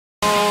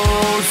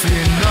close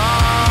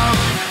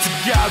enough to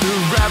gather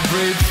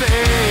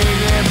everything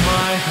in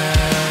my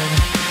head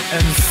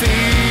and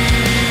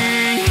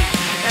see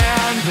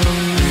and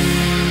believe.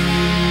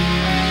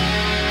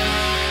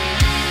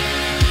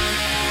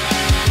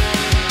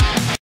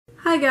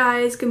 Hi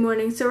guys, good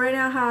morning. So right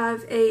now I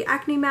have a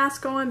acne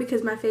mask on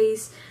because my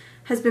face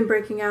has been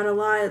breaking out a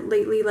lot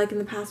lately, like in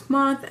the past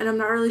month, and I'm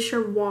not really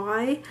sure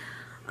why.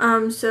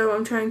 So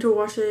I'm trying to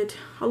wash it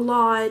a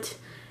lot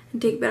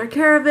and take better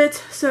care of it.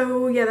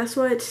 So yeah, that's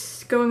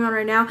what's going on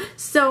right now.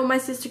 So my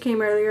sister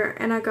came earlier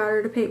and I got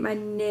her to paint my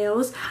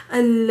nails.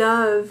 I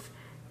love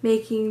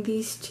making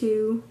these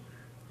two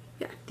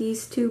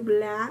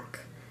black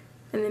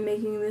and then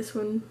making this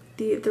one,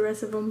 the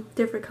rest of them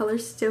different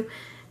colors. So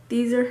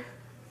these are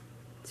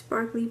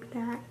sparkly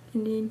black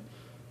and then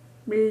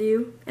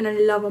blue, and I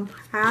love them.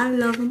 I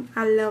love them.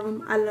 I love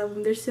them. I love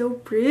them. They're so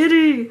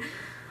pretty.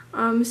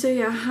 So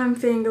yeah, I'm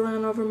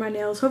fangirling over my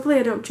nails. Hopefully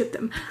I don't chip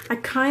them. I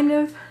kind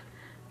of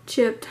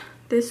chipped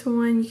this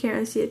one, you can't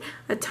really see it,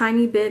 a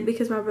tiny bit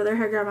because my brother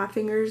had grabbed my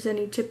fingers and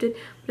he chipped it,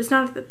 but it's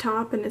not at the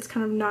top and it's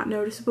kind of not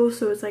noticeable,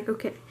 so it's like,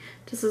 okay,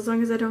 just as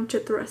long as I don't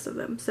chip the rest of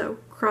them, so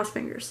cross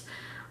fingers.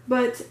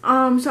 But so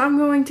I'm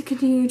going to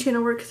continue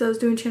channel work because I was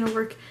doing channel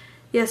work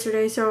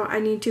yesterday, so I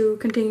need to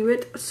continue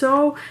it.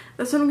 So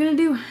that's what I'm gonna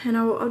do, and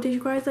I will update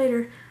you guys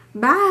later.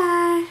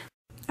 Bye.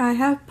 I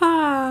have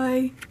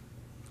pie.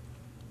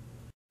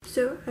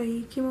 So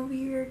I came over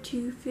here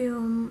to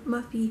film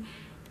Muffy,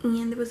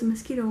 and there was a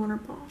mosquito on her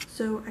paw,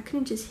 so I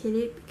couldn't just hit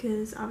it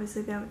because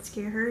obviously that would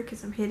scare her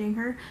because I'm hitting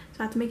her, so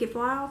I have to make it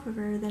fly off of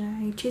her. Then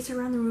I chase her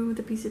around the room with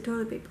a piece of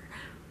toilet paper,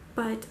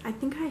 but I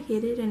think I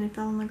hit it and it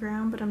fell on the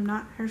ground, but I'm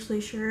not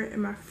actually sure.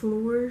 And my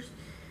floors,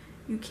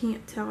 you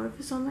can't tell if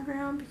it's on the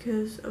ground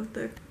because of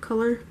the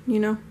color, you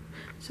know,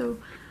 so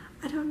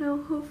I don't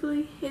know.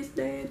 Hopefully it's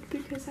dead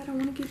because I don't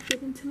want to get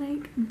bitten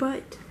tonight.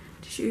 But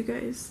to show you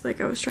guys,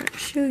 like I was trying to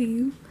show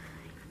you,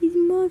 is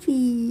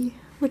Muffy,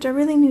 which I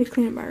really need to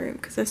clean up my room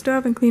because I still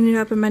haven't cleaned it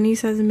up, and my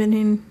niece hasn't been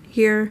in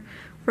here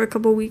for a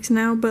couple weeks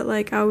now, but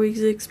like I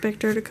always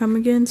expect her to come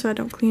again, so I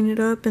don't clean it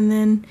up, and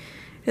then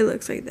it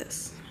looks like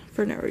this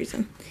for no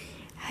reason.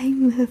 Hi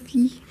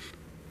Muffy.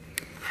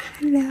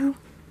 Hello.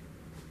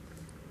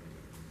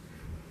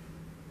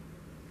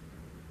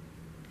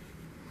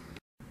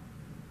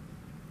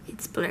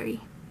 It's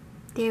blurry.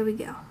 There we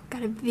go.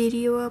 Got a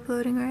video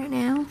uploading right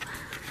now.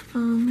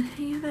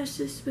 Yeah, that's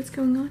just what's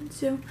going on.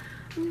 So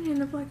I'm gonna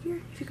end the vlog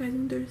here. If you guys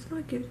enjoyed this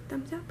vlog, give it a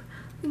thumbs up,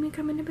 leave me a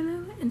comment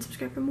below, and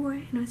subscribe for more.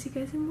 And I'll see you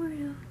guys in more.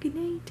 Good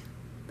night.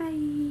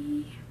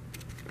 Bye.